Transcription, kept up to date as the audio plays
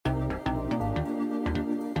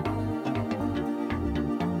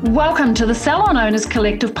Welcome to the Salon Owners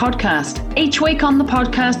Collective podcast. Each week on the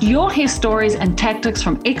podcast, you'll hear stories and tactics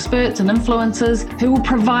from experts and influencers who will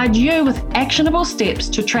provide you with actionable steps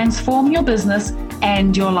to transform your business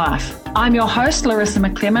and your life. I'm your host, Larissa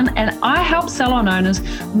McClellan, and I help salon owners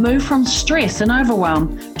move from stress and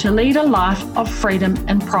overwhelm to lead a life of freedom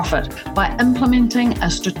and profit by implementing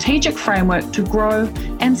a strategic framework to grow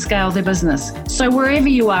and scale their business. So wherever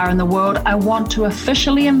you are in the world, I want to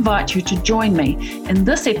officially invite you to join me in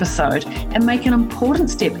this episode and make an important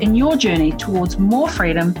step in your journey towards more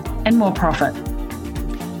freedom and more profit.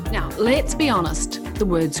 Now, let's be honest, the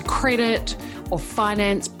words credit or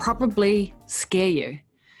finance probably scare you.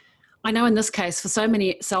 I know in this case for so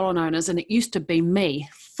many salon owners, and it used to be me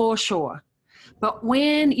for sure, but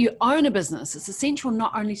when you own a business, it's essential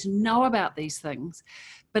not only to know about these things,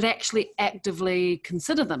 but actually actively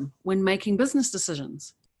consider them when making business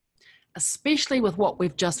decisions. Especially with what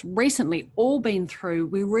we've just recently all been through,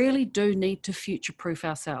 we really do need to future-proof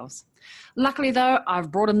ourselves. Luckily though, I've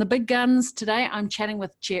brought in the big guns. Today I'm chatting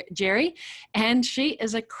with Jerry, and she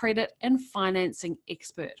is a credit and financing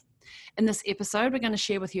expert. In this episode, we're going to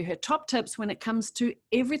share with you her top tips when it comes to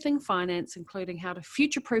everything finance, including how to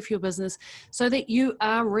future-proof your business so that you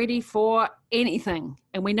are ready for anything.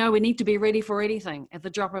 And we know we need to be ready for anything at the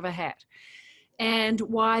drop of a hat. And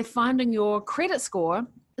why finding your credit score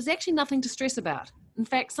is actually nothing to stress about. In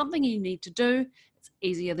fact, something you need to do. It's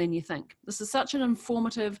easier than you think. This is such an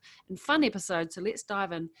informative and fun episode, so let's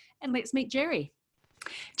dive in and let's meet Jerry.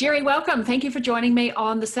 Jerry, welcome. Thank you for joining me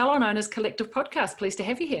on the Salon Owners Collective podcast. Pleased to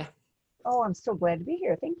have you here. Oh, I'm so glad to be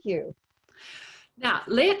here. Thank you. Now,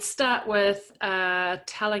 let's start with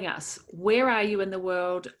telling us, where are you in the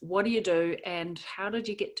world? What do you do? And how did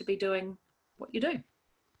you get to be doing what you do?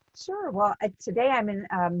 Sure. Well, today I'm in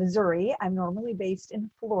Missouri. I'm normally based in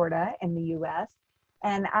Florida in the U.S.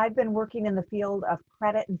 And I've been working in the field of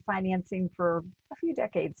credit and financing for a few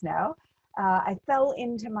decades now. I fell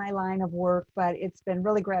into my line of work, but it's been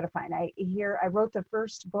really gratifying. I wrote the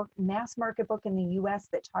first book, mass market book in the US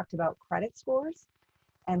that talked about credit scores,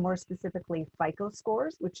 and more specifically FICO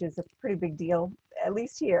scores, which is a pretty big deal, at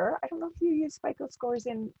least here. I don't know if you use FICO scores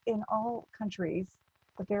in all countries,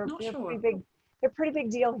 but they're pretty big. They're a pretty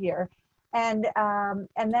big deal here. And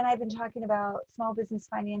then I've been talking about small business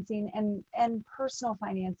financing and personal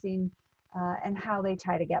financing, and how they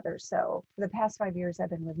tie together. So for the past 5 years,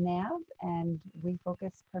 I've been with NAV, and we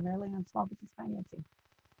focus primarily on small business financing.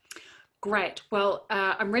 Great. Well,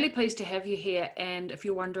 I'm really pleased to have you here. And if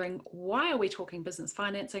you're wondering, why are we talking business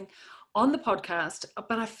financing on the podcast?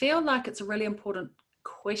 But I feel like it's a really important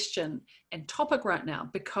question and topic right now,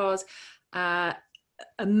 because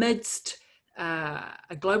amidst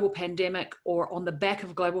a global pandemic, or on the back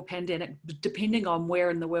of a global pandemic, depending on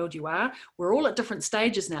where in the world you are, we're all at different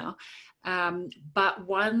stages now. But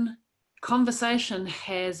one conversation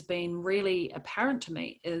has been really apparent to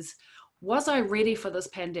me is, was I ready for this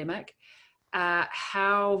pandemic?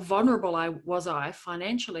 How vulnerable was I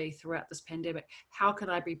financially throughout this pandemic? How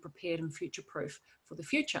can I be prepared and future-proof for the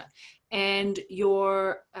future? And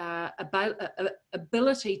your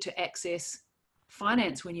ability to access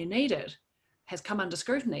finance when you need it has come under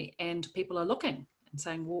scrutiny, and people are looking and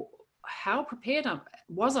saying, well, how prepared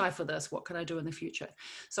was I for this? What can I do in the future?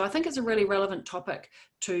 So I think it's a really relevant topic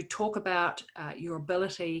to talk about your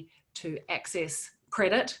ability to access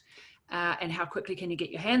credit, and how quickly can you get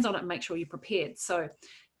your hands on it and make sure you're prepared. So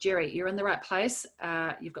Jerry, you're in the right place.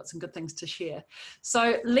 You've got some good things to share.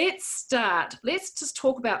 So let's start. Let's just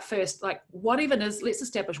talk about first, like, let's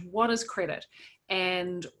establish what is credit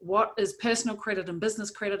and what is personal credit and business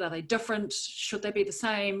credit. Are they different? Should they be the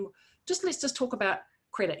same? Let's just talk about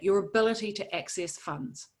credit, your ability to access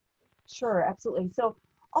funds. Sure, absolutely. So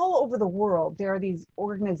all over the world, there are these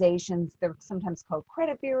organizations. They're sometimes called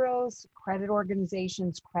credit bureaus, credit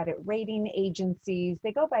organizations, credit rating agencies.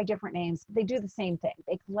 They go by different names. They do the same thing.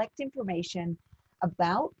 They collect information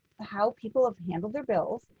about how people have handled their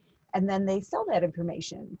bills, and then they sell that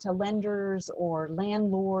information to lenders or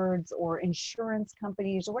landlords or insurance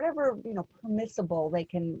companies, or whatever permissible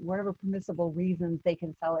reasons they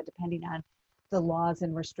can sell it, depending on the laws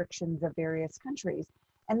and restrictions of various countries.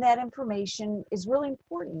 And that information is really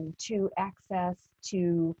important to access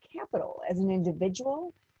to capital as an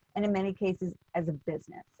individual, and in many cases as a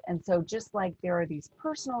business. And so just like there are these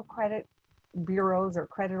personal credit bureaus or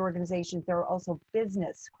credit organizations, there are also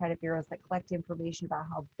business credit bureaus that collect information about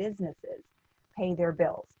how businesses pay their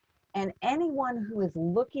bills. And anyone who is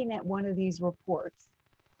looking at one of these reports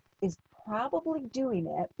is probably doing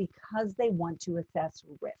it because they want to assess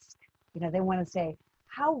risk. They want to say,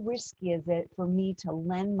 how risky is it for me to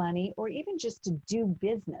lend money or even just to do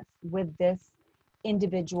business with this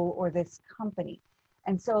individual or this company.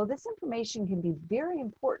 And so this information can be very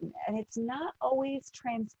important, and it's not always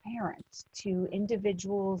transparent to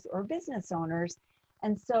individuals or business owners.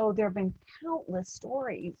 And so there have been countless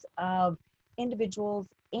stories of individuals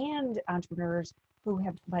and entrepreneurs who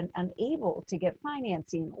have been unable to get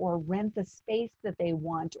financing or rent the space that they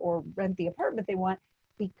want or rent the apartment they want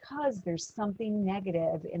because there's something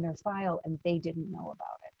negative in their file and they didn't know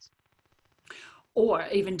about it. Or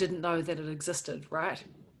even didn't know that it existed, right?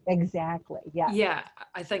 Exactly. Yeah. Yeah,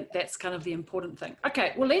 I think that's kind of the important thing.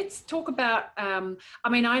 Okay, well, let's talk about, I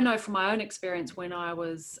mean, I know from my own experience when I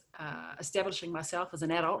was establishing myself as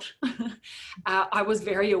an adult, I was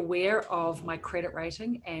very aware of my credit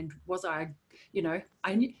rating and was I, you know,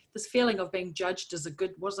 I knew this feeling of being judged as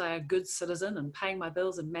was I a good citizen and paying my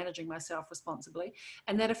bills and managing myself responsibly.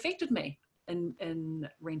 And that affected me in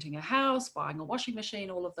renting a house, buying a washing machine,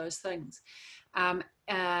 all of those things.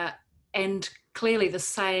 And clearly the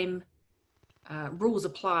same rules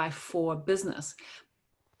apply for business.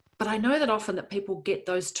 But I know that often that people get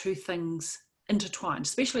those two things intertwined,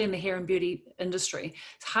 especially in the hair and beauty industry.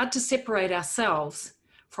 It's hard to separate ourselves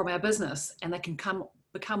from our business, and they can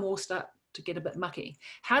become all start to get a bit mucky.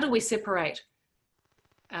 How do we separate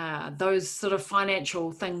those sort of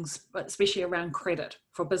financial things, but especially around credit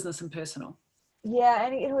for business and personal? Yeah,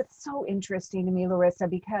 and it's so interesting to me, Larissa,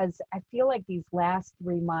 because I feel like these last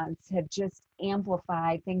 3 months have just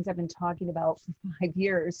amplified things I've been talking about for 5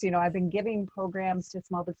 years. I've been giving programs to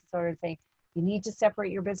small business owners saying, you need to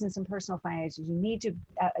separate your business and personal finances. You need to,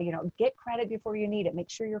 get credit before you need it. Make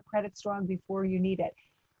sure your credit's strong before you need it.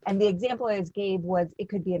 And the example I gave was it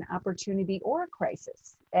could be an opportunity or a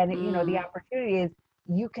crisis. And, the opportunity is,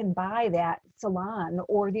 you can buy that salon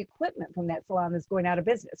or the equipment from that salon that's going out of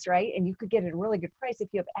business, right? And you could get it at a really good price if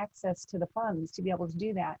you have access to the funds to be able to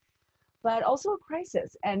do that. But also a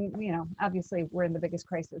crisis. And, obviously we're in the biggest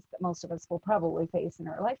crisis that most of us will probably face in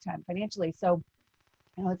our lifetime financially. So,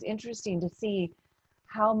 it's interesting to see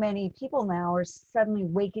how many people now are suddenly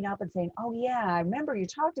waking up and saying, oh yeah, I remember you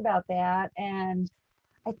talked about that. And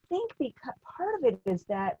I think because part of it is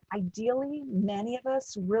that ideally many of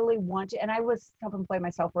us really want to, and I was self-employed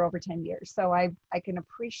myself for over 10 years. So I can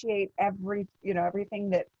appreciate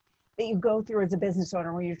everything that you go through as a business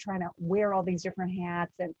owner when you're trying to wear all these different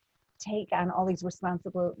hats and take on all these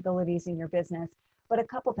responsibilities in your business. But a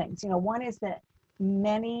couple things, one is that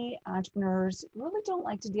many entrepreneurs really don't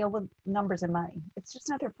like to deal with numbers and money. It's just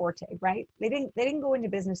not their forte, right? They didn't go into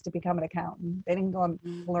business to become an accountant. They didn't go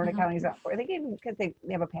and learn accounting software. They did because they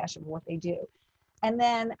have a passion for what they do. And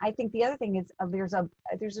then I think the other thing is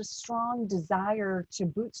there's a strong desire to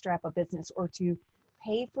bootstrap a business or to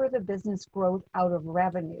pay for the business growth out of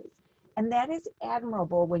revenues. And that is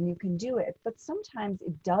admirable when you can do it. But sometimes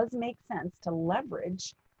it does make sense to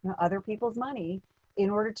leverage other people's money in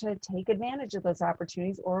order to take advantage of those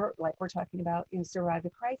opportunities, or like we're talking about, survive the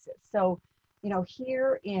crisis. So,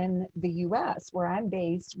 here in the US, where I'm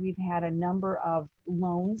based, we've had a number of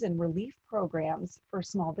loans and relief programs for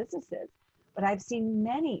small businesses. But I've seen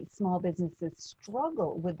many small businesses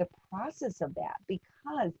struggle with the process of that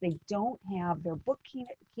because they don't have their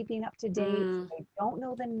bookkeeping up to date. They don't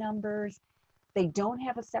know the numbers. They don't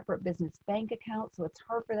have a separate business bank account. So it's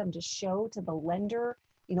hard for them to show to the lender,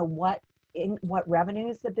 what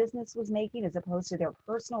revenues the business was making as opposed to their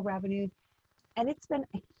personal revenues. And it's been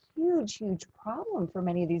a huge problem for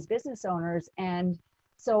many of these business owners. And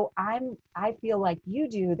so I feel like you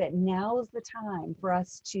do that now's the time for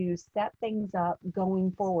us to set things up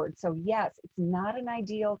going forward. So yes, it's not an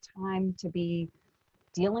ideal time to be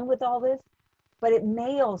dealing with all this, but it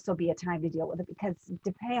may also be a time to deal with it because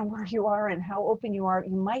depending on where you are and how open you are,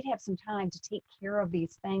 you might have some time to take care of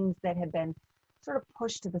these things that have been sort of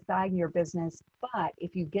pushed to the side in your business, but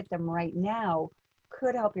if you get them right now,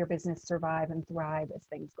 could help your business survive and thrive as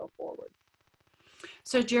things go forward.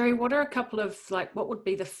 So Jerry, what are a couple of, what would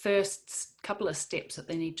be the first couple of steps that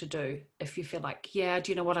they need to do if you feel like, yeah,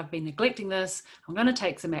 do you know what, I've been neglecting this, I'm going to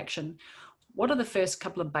take some action. What are the first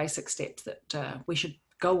couple of basic steps that we should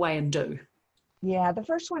go away and do? Yeah, the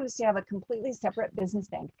first one is to have a completely separate business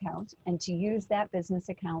bank account and to use that business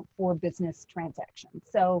account for business transactions.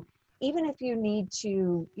 So even if you need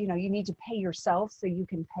to, you need to pay yourself so you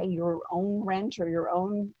can pay your own rent or your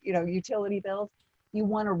own, utility bills, you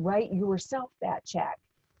want to write yourself that check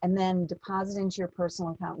and then deposit into your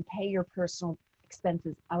personal account and pay your personal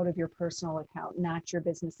expenses out of your personal account, not your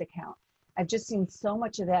business account. I've just seen so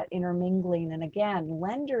much of that intermingling. And again,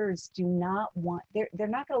 lenders do not want, they're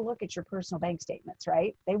not going to look at your personal bank statements,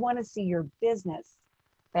 right? They want to see your business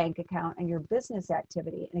bank account and your business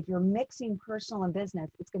activity. And if you're mixing personal and business,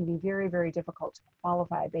 it's going to be very, very difficult to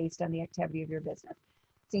qualify based on the activity of your business.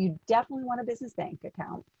 So you definitely want a business bank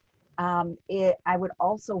account. I would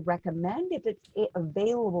also recommend, if it's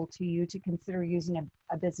available to you, to consider using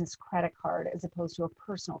a business credit card as opposed to a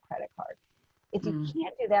personal credit card. If you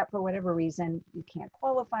can't do that for whatever reason, you can't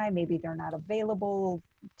qualify, maybe they're not available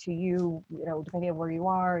to you, depending on where you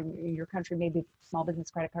are in your country, maybe small business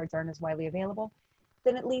credit cards aren't as widely available,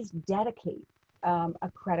 then at least dedicate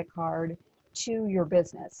a credit card to your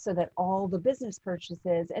business so that all the business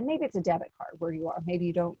purchases, and maybe it's a debit card where you are, maybe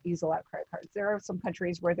you don't use a lot of credit cards. There are some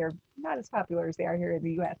countries where they're not as popular as they are here in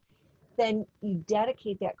the US. Then you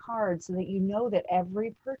dedicate that card so that you know that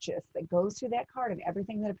every purchase that goes through that card and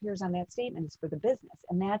everything that appears on that statement is for the business.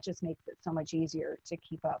 And that just makes it so much easier to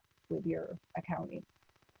keep up with your accounting.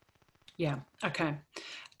 Yeah, okay.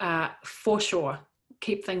 For sure.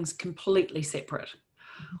 Keep things completely separate.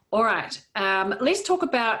 All right, let's talk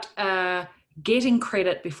about getting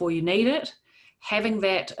credit before you need it, having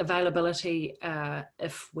that availability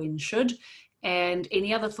if, when, should, and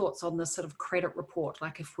any other thoughts on this sort of credit report?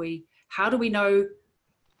 Like how do we know?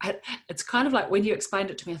 It's kind of like when you explained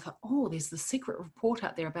it to me, I thought, oh, there's this secret report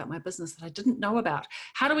out there about my business that I didn't know about.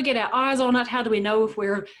 How do we get our eyes on it? How do we know if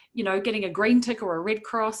we're, getting a green tick or a red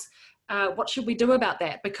cross? What should we do about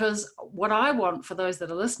that? Because what I want for those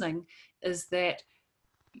that are listening is that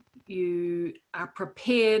you are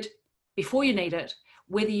prepared before you need it,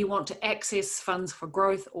 whether you want to access funds for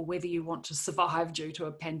growth or whether you want to survive due to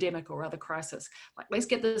a pandemic or other crisis. Like, let's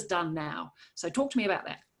get this done now. So talk to me about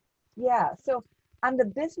that. Yeah, so on the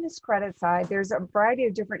business credit side, there's a variety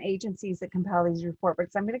of different agencies that compile these reports,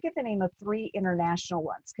 but I'm going to give the name of 3 international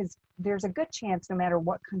ones because there's a good chance, no matter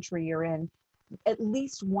what country you're in, at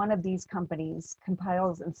least one of these companies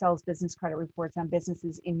compiles and sells business credit reports on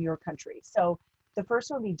businesses in your country. So the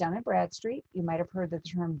first one would be Dun & Bradstreet. You might have heard the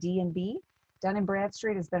term D&B. Dun &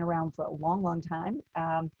 Bradstreet has been around for a long, long time.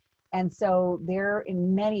 And so they're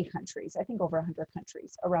in many countries, I think over 100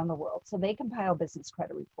 countries around the world. So they compile business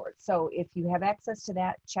credit reports. So if you have access to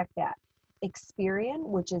that, check that. Experian,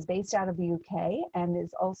 which is based out of the UK and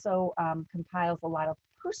is also compiles a lot of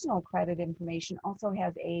personal credit information, also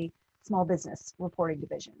has a small business reporting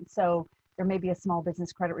division. So there may be a small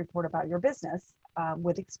business credit report about your business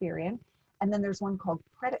with Experian. And then there's one called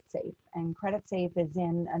CreditSafe, and CreditSafe is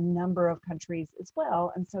in a number of countries as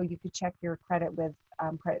well. And so you could check your credit with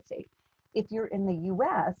CreditSafe. If you're in the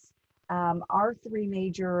US, our 3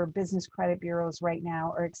 major business credit bureaus right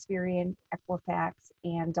now are Experian, Equifax,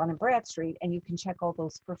 and Dun & Bradstreet, and you can check all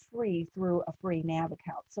those for free through a free NAV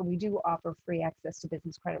account. So we do offer free access to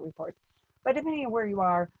business credit reports. But depending on where you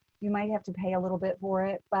are, you might have to pay a little bit for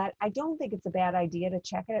it, but I don't think it's a bad idea to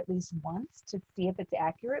check it at least once to see if it's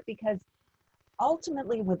accurate, because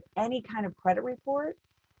ultimately with any kind of credit report,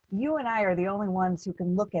 you and I are the only ones who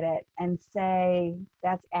can look at it and say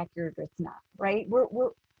that's accurate or it's not, right?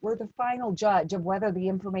 We're the final judge of whether the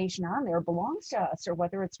information on there belongs to us or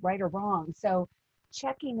whether it's right or wrong. So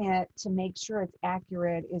checking it to make sure it's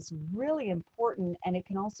accurate is really important, and it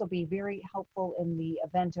can also be very helpful in the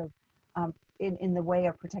event of in the way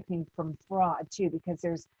of protecting from fraud too, because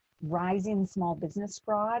there's rising small business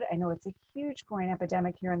fraud. I know it's a huge growing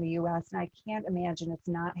epidemic here in the US, and I can't imagine it's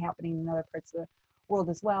not happening in other parts of the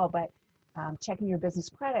world as well. But checking your business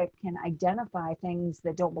credit can identify things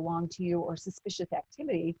that don't belong to you or suspicious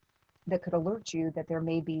activity that could alert you that there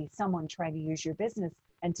may be someone trying to use your business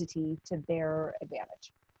entity to their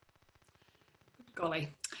advantage. Golly.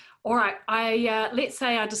 All right. Let's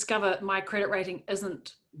say I discover my credit rating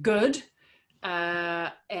isn't good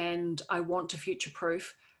and I want to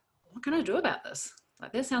future-proof. What can I do about this?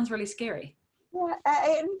 Like, that sounds really scary. Yeah,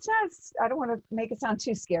 it's not, I don't want to make it sound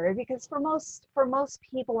too scary, because for most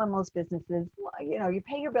people and most businesses, you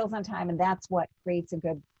pay your bills on time, and that's what creates a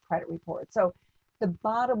good credit report. So the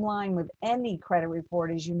bottom line with any credit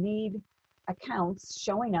report is you need accounts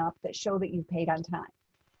showing up that show that you've paid on time.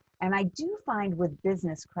 And I do find with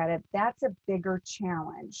business credit, that's a bigger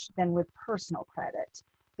challenge than with personal credit,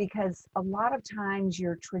 because a lot of times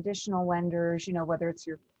your traditional lenders, whether it's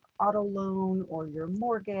your auto loan or your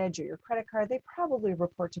mortgage or your credit card, they probably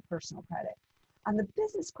report to personal credit. On the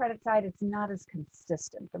business credit side, it's not as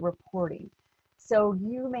consistent, the reporting. So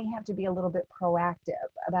you may have to be a little bit proactive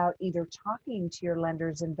about either talking to your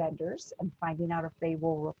lenders and vendors and finding out if they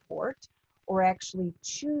will report, or actually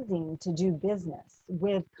choosing to do business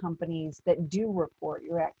with companies that do report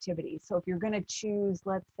your activities. So if you're going to choose,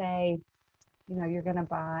 let's say, you're going to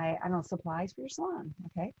buy, supplies for your salon,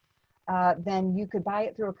 okay? Then you could buy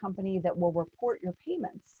it through a company that will report your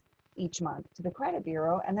payments each month to the credit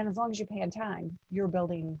bureau. And then as long as you pay on time, you're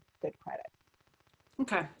building good credit.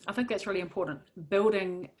 Okay, I think that's really important.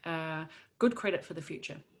 Building good credit for the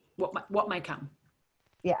future, what may come.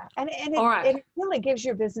 Yeah, and All right. it really gives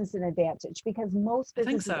your business an advantage because most I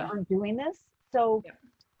think businesses so. aren't doing this. So Yeah.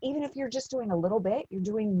 even if you're just doing a little bit, you're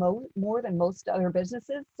doing more than most other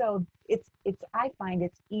businesses. So it's I find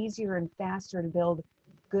it's easier and faster to build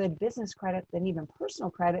good business credit than even personal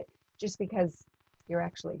credit, just because you're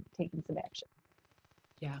actually taking some action.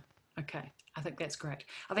 Yeah. Okay. I think that's great.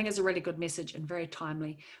 I think it's a really good message and very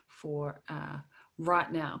timely for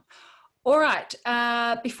right now. All right.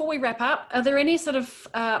 Before we wrap up, are there any sort of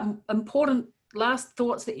important last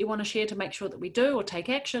thoughts that you want to share to make sure that we do or take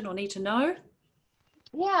action or need to know?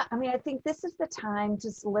 Yeah, I mean, I think this is the time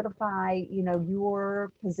to solidify,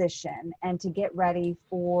 your position and to get ready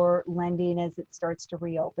for lending as it starts to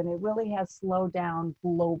reopen. It really has slowed down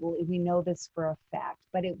globally. We know this for a fact,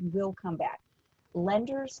 but it will come back.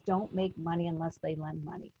 Lenders don't make money unless they lend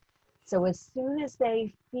money. So as soon as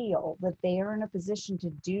they feel that they are in a position to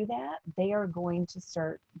do that, they are going to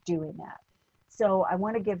start doing that. So I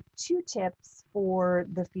want to give 2 tips for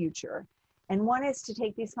the future. And one is to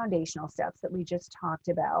take these foundational steps that we just talked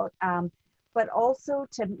about, but also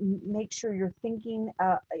to make sure you're looking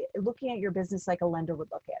at your business like a lender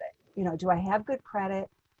would look at it. Do I have good credit?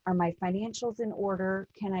 Are my financials in order?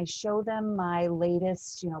 Can I show them my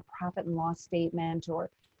latest, profit and loss statement or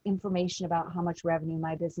information about how much revenue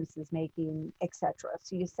my business is making, et cetera?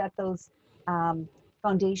 So you set those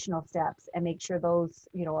foundational steps and make sure those,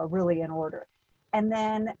 are really in order. And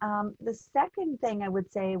then the second thing I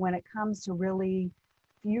would say when it comes to really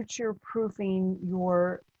future-proofing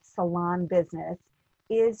your salon business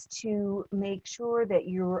is to make sure that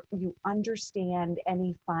you understand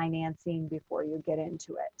any financing before you get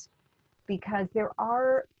into it. Because there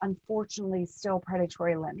are, unfortunately, still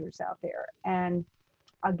predatory lenders out there. And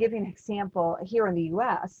I'll give you an example. Here in the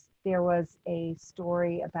US, there was a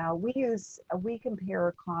story about, we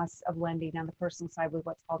compare costs of lending on the personal side with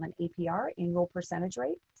what's called an APR, annual percentage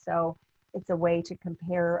rate. So it's a way to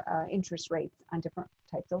compare interest rates on different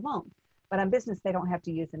types of loans. But on business, they don't have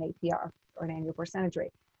to use an APR or an annual percentage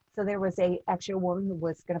rate. So there was actually a woman who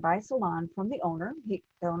was going to buy a salon from the owner. The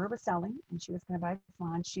owner was selling, and she was going to buy a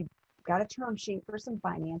salon. She got a term sheet for some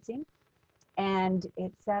financing, and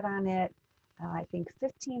it said on it, I think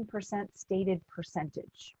 15% stated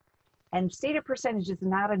percentage. And stated percentage is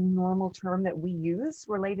not a normal term that we use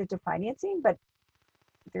related to financing, but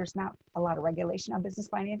there's not a lot of regulation on business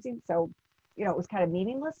financing. So, it was kind of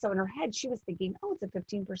meaningless. So in her head, she was thinking, oh, it's a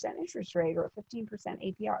 15% interest rate or a 15%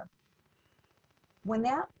 APR.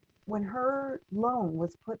 When her loan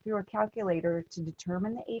was put through a calculator to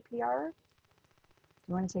determine the APR, do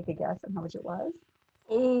you want to take a guess on how much it was?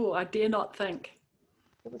 Oh, I dare not think.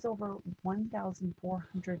 It was over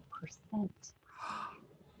 1,400%.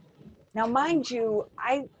 Now, mind you,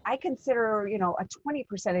 I consider, a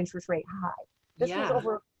 20% interest rate high. This was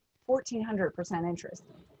over 1,400% interest.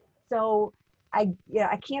 So I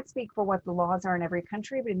can't speak for what the laws are in every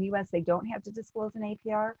country, but in the US, they don't have to disclose an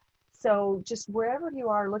APR. So just wherever you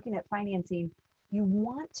are looking at financing, you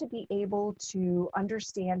want to be able to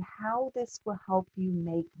understand how this will help you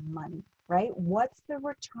make money, right? What's the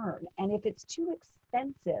return? And if it's too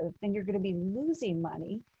expensive, then you're going to be losing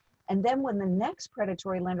money. And then when the next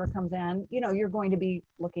predatory lender comes in, you're going to be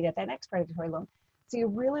looking at that next predatory loan. So you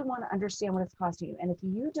really want to understand what it's costing you. And if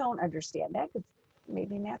you don't understand that, because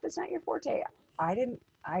maybe math is not your forte. I didn't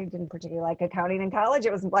particularly like accounting in college.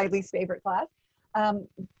 It was my least favorite class.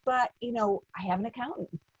 But, I have an accountant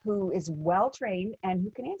who is well-trained and who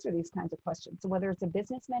can answer these kinds of questions. So whether it's a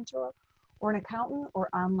business mentor or an accountant or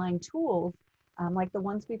online tools, like the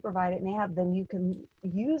ones we provide at NAB, then you can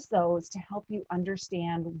use those to help you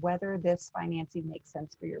understand whether this financing makes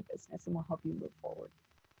sense for your business and will help you move forward.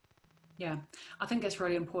 Yeah, I think that's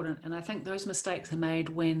really important. And I think those mistakes are made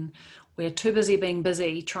when we're too busy being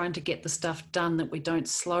busy trying to get the stuff done that we don't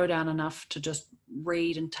slow down enough to just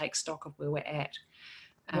read and take stock of where we're at.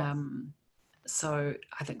 Yes. So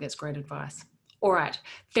I think that's great advice. All right,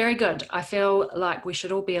 very good. I feel like we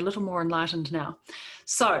should all be a little more enlightened now.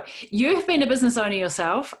 So you've been a business owner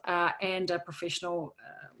yourself and a professional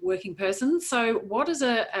working person. So what is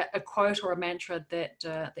a quote or a mantra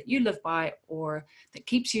that you live by or that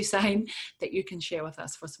keeps you sane that you can share with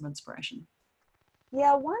us for some inspiration?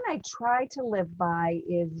 Yeah, one I try to live by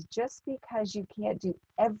is just because you can't do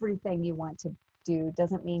everything you want to do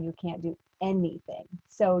doesn't mean you can't do anything.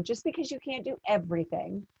 So just because you can't do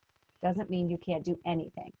everything doesn't mean you can't do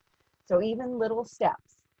anything. So even little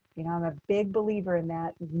steps. I'm a big believer in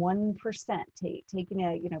that 1%, taking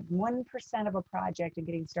 1% of a project and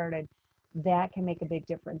getting started, that can make a big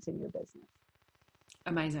difference in your business.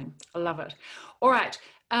 Amazing. I love it. All right.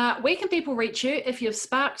 Where can people reach you if you've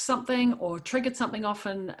sparked something or triggered something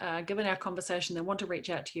often, given our conversation, they want to reach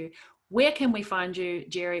out to you? Where can we find you,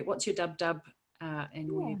 Jerry? What's your dub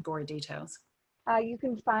and all your gory details? You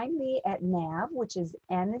can find me at NAV, which is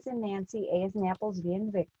N as in Nancy, A as in Apples,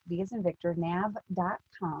 V as in Victor,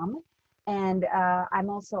 nav.com. And I'm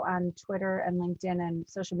also on Twitter and LinkedIn and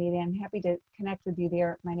social media. I'm happy to connect with you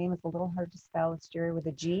there. My name is a little hard to spell. It's Jerry with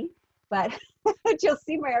a G, but you'll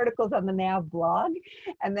see my articles on the NAV blog.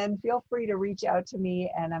 And then feel free to reach out to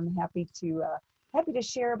me, and I'm happy to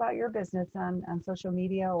share about your business on social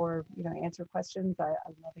media, or answer questions. I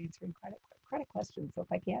love answering credit questions, so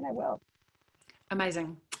if I can, I will.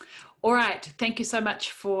 Amazing. All right. Thank you so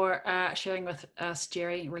much for sharing with us,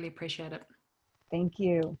 Jerry. Really appreciate it. Thank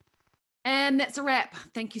you. And that's a wrap.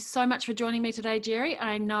 Thank you so much for joining me today, Jerry.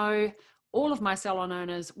 I know all of my salon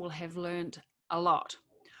owners will have learned a lot.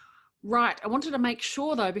 Right. I wanted to make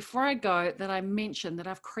sure, though, before I go, that I mention that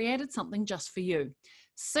I've created something just for you.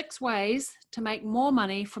 6 ways to make more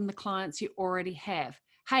money from the clients you already have.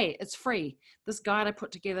 Hey, it's free. This guide I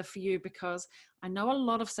put together for you because I know a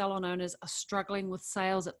lot of salon owners are struggling with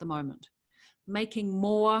sales at the moment. Making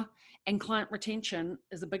more and client retention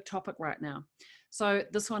is a big topic right now. So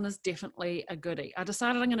this one is definitely a goodie. I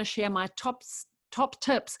decided I'm going to share my top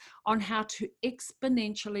tips on how to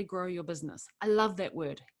exponentially grow your business. I love that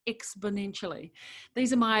word, exponentially.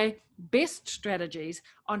 These are my best strategies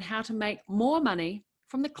on how to make more money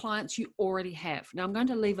from the clients you already have. Now, I'm going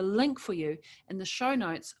to leave a link for you in the show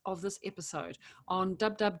notes of this episode on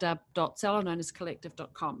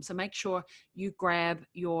www.salonownerscollective.com. So make sure you grab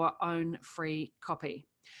your own free copy.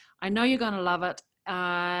 I know you're going to love it.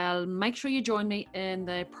 Make sure you join me in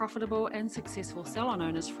the Profitable and Successful Salon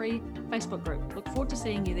Owners free Facebook group. Look forward to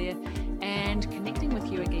seeing you there and connecting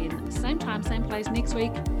with you again, same time, same place next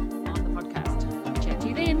week on the podcast. Chat to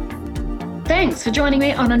you then. Thanks for joining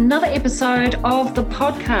me on another episode of the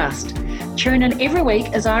podcast. Tune in every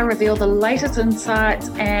week as I reveal the latest insights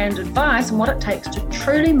and advice on what it takes to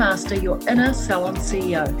truly master your inner salon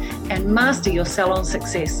CEO and master your salon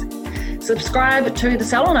success. Subscribe to the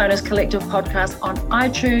Salon Owners Collective podcast on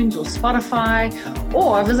iTunes or Spotify,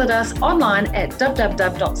 or visit us online at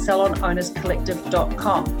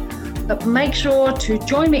www.salonownerscollective.com. But make sure to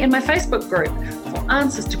join me in my Facebook group for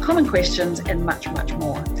answers to common questions and much, much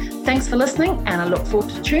more. Thanks for listening, and I look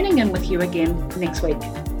forward to tuning in with you again next week.